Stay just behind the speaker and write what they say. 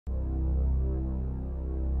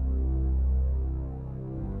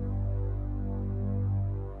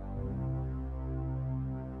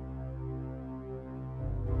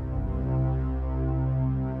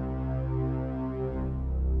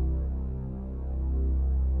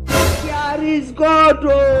That is God,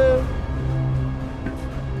 oh.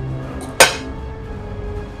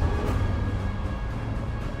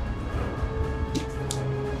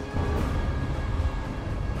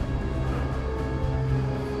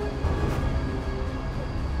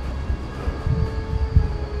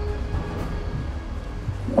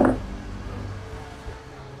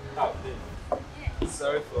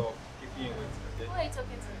 Sorry for keeping you waiting, okay? Who are you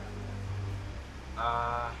talking to?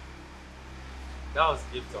 That was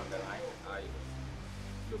gift on the line.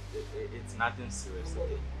 Look, it's nothing serious,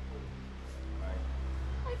 okay?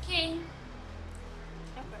 Right? Okay.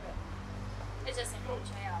 No problem. Let's just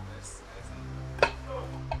try out. Yes.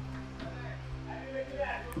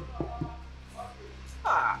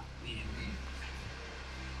 Baby.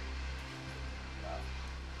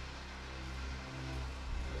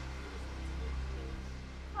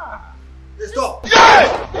 Let's go.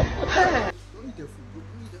 Yeah! Don't eat the food, bro.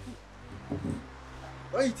 Don't eat the food.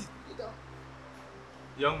 Don't eat it. Eat down.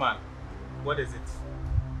 Young man, what is it?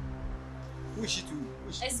 Who is she to you? Who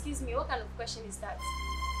is she? Excuse me, what kind of question is that?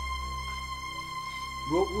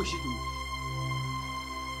 Bro, who is she to you?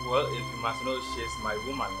 Well, if you must know, she's my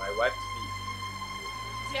woman, my wife to be.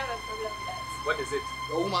 Do you have a problem with that? What is it?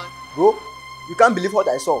 Your woman. Bro, you can't believe what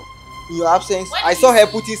I saw. In your absence, What I did saw you her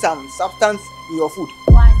see? putting some substance in your food.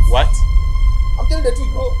 What? What? I'm telling the truth,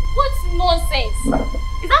 bro. What nonsense?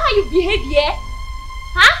 Is that how you behave here?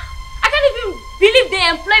 Huh? I can't even believe they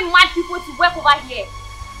employ mad people to work over here.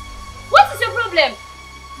 What is your problem?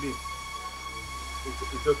 Babe,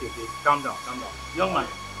 it's okay, babe. Calm down. Young man,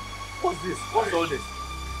 what's this? What's all this?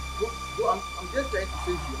 Bro, I'm just trying to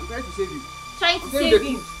save you. I'm trying to save you. Trying to I'm telling save the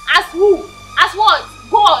him? truth. As who? As what?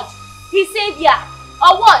 God? His savior?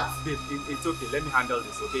 Or what? Babe, it's okay. Let me handle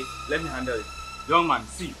this, okay? Let me handle it. Young man,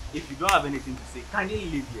 see, if you don't have anything to say, kindly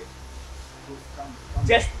leave here. Bro, calm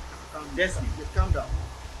Just calm down.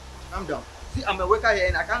 Calm down. See, I'm a worker here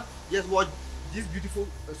and I can't just watch this beautiful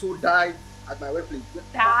soul die at my workplace.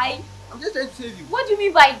 Die? I'm just trying to save you. What do you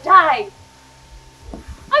mean by die?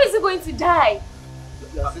 How is he going to die?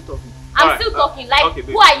 You are still talking. I'm Alright, still talking. Like, okay, babe.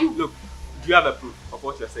 who are you? Look, do you have a proof of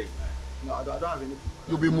what you're saying? No, I don't have any.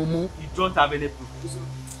 You be mumu. You don't have any proof.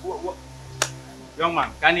 What? Young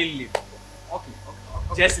man, can you leave? Okay.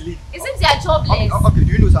 Just leave. Isn't your jobless? Okay,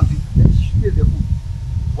 do you know something? You should taste the food.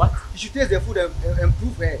 What? You should taste the food and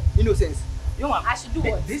prove her innocence. Young man, I should do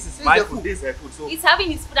what? this is Taste my the food. food. This is her food. So He's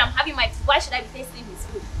having his food, I'm having my food. Why should I be tasting his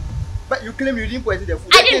food? But you claim you didn't poison the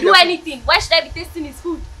food. I Taste didn't the do food. anything. Why should I be tasting his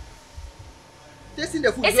food? Tasting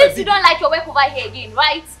the food. It seems you don't like your work over here again,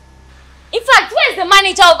 right? In fact, where's the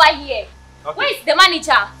manager over here? okay. Where's the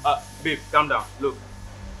manager? Babe, calm down. Look,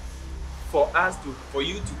 for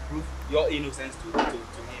you to prove your innocence to him,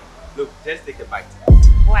 look, just take a bite.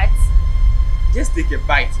 What? Just take a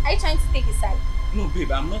bite. Are you trying to take his side? No,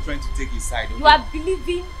 babe, I'm not trying to take his side. Okay? You are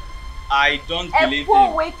believing I don't a believe poor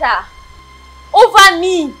him. waiter over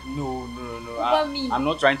me. No. Over me. I'm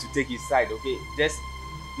not trying to take his side, okay? Just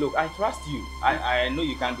look, I trust you. I know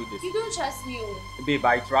you can't do this. You don't trust me. Oh. Babe,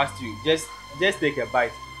 I trust you. Just take a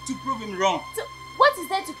bite to prove him wrong. So, what is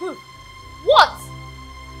there to prove? What?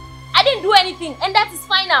 I didn't do anything, and that is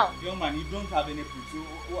fine now. Young man, you don't have any proof. So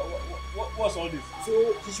what's all this?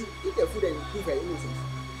 So she should eat the food and prove her innocence.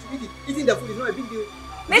 She should eat it. Eating the food is not a big deal.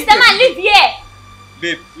 Mr. Man, leave here.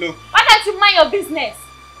 Babe, look. Why can't you mind your business?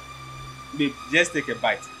 Babe, just take a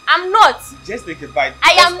bite. I'm not. Just take a bite.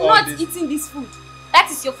 I What's am all not this? eating this food. That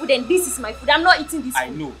is your food and this is my food. I'm not eating this food. I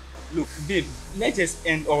know. Look, babe, let's just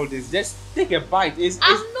end all this. Just take a bite. I'm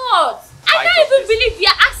not. I Bite can't of even this. believe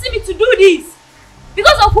you're asking me to do this.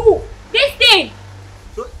 Because of who? This thing.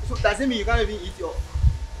 So does it mean you can't even eat your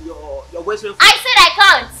Western food? I said I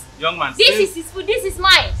can't. Young man, This is his food. This is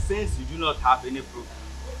mine. since you do not have any proof,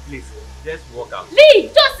 please, just walk out.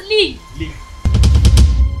 Leave. Just leave. Leave.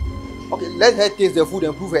 Okay, let her taste the food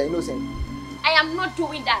and prove her innocence. I am not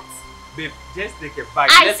doing that. Babe, just take a bite.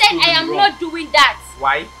 I Let's said prove I him am wrong. not doing that.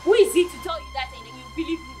 Why? Who is he to tell you that and then you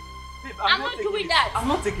believe me? Babe, I'm not taking doing his- that. I'm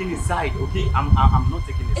not taking his side, okay? I'm not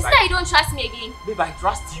taking his Is side. that you don't trust me again? Babe, I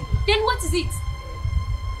trust you. Then what is it?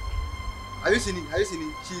 Are you seeing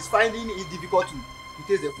it? She's finding it difficult to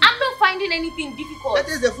taste the food. I'm not finding anything difficult. Let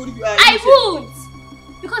taste the food if you are I innocent.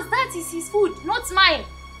 won't. Because that is his food, not mine.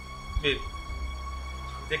 Babe,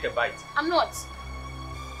 take a bite. I'm not.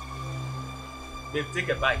 Babe, take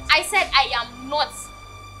a bite. I said I am not.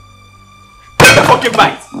 Take a fucking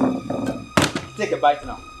bite. Take a bite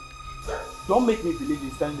now. Don't make me believe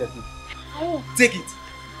you're standing there. I won't. Take it.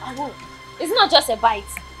 I won't. It's not just a bite.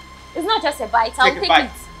 It's not just a bite. I'll Take a take bite.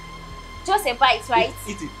 it. Just a bite, right?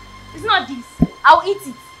 Eat it. It's not this. I'll eat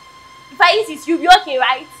it. If I eat it, you'll be okay,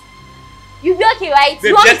 right? You'll be okay, right? Babe,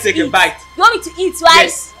 you want just me to take a eat? bite. You want me to eat, right?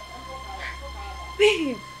 Yes.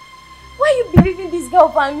 Babe, why are you believing this girl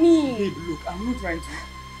for me? Babe, look, I'm not trying to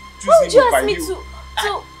choose Why would him you over ask me you. to?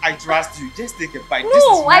 I trust you. Just take a bite. This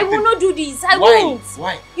No, is I nothing. will not do this. I Why? won't.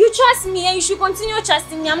 Why? You trust me and you should continue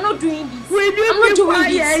trusting me. I'm not doing this. Will you I'm not be doing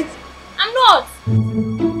quiet? this. I'm not.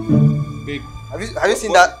 Babe, Have you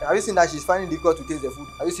seen that? Have you seen that she's finding it difficult to taste the food?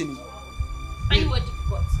 Have you seen it? Finding what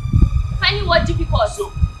difficult? Finding what difficult?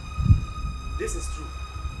 so this is true.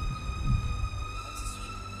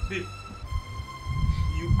 Babe,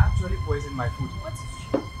 you actually poisoned my food. What is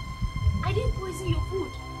true? I didn't poison your food.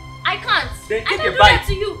 I can't. Then I take can a do bite. that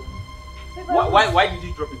to you. Babe, I won't. Why did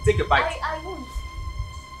you drop it? Take a bite. I won't.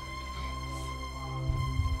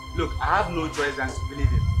 Look, I have no choice than to believe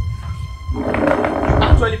him. You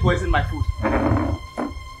actually poisoned my food.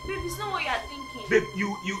 Babe, it's not what you are thinking. Babe,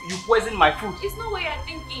 you poisoned my food. It's not what you are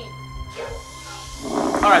thinking.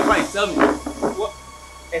 Alright, fine, tell me. What?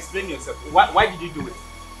 Explain yourself. Why did you do it?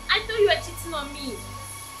 I thought you were cheating on me.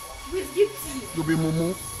 With Gifty. You be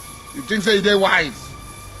mumu. You think say they wise?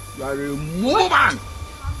 You are a mumu man.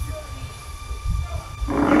 I'm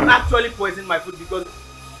sorry. You actually poisoned my food because Babe,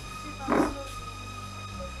 I'm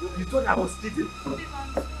sorry. you thought I was cheating. Babe,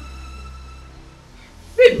 I'm sorry.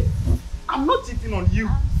 Babe, I'm not cheating on you.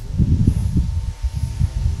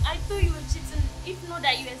 I thought you were cheating. If not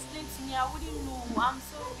that you explained to me, I wouldn't know. I'm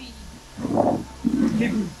sorry.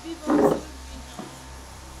 Babe, Babe, I'm sorry.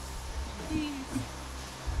 Please,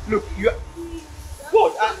 look, you are... please.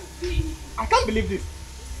 God, Please. I can't believe this.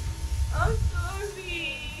 I'm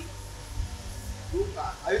sorry.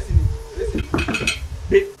 Have you seen it? Have you seen it?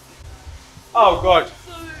 Babe. Oh God.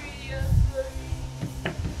 Sorry, I'm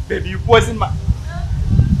sorry. Babe, you poisoned my... I'm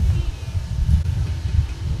sorry.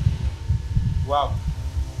 Wow.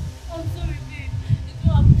 I'm sorry, babe. It's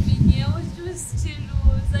not happening here. I was just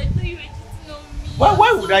jealous. I thought you were cheating on me.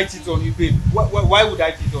 Why would I cheat on you, babe? Why would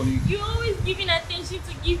I cheat on you? You're always giving attention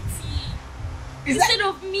to Gifty Is that... instead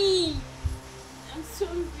of me. I'm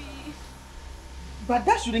sorry. But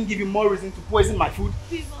that shouldn't give you more reason to poison my food.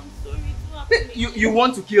 Babe, I'm sorry. It won't Babe, happen you again.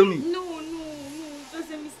 want to kill me? No. It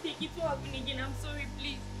was a mistake. It won't happen again. I'm sorry,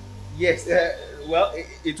 please. Yes, well,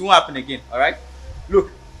 it won't happen again, alright? Look,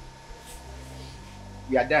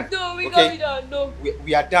 we are done. No, we okay? can't be done. No.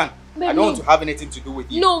 We are done. Babe, I don't no. want to have anything to do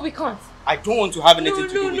with you. No, we can't. I don't want to have anything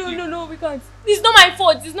to do with you. No, we can't. It's not my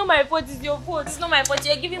fault. It's not my fault. It's your fault. It's not my fault.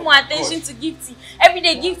 You're giving more attention to Gifty. Every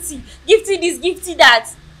day, Gifty. Gifty this, Gifty that.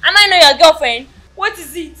 Am I not your girlfriend? What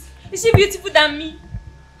is it? Is she beautiful than me?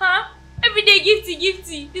 Huh? Every day,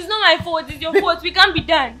 Gifty. It's not my fault. It's your fault. We can't be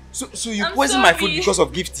done. So you I'm poisoned my sorry. food because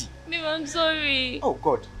of Gifty? Babe, I'm sorry. Oh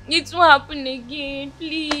God. It won't happen again.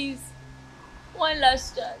 Please. One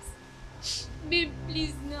last chance. Babe,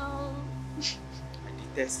 please now.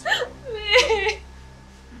 I detest you.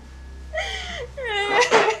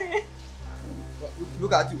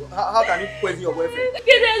 Look at you. How can you poison your boyfriend?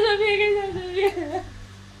 Get out of here.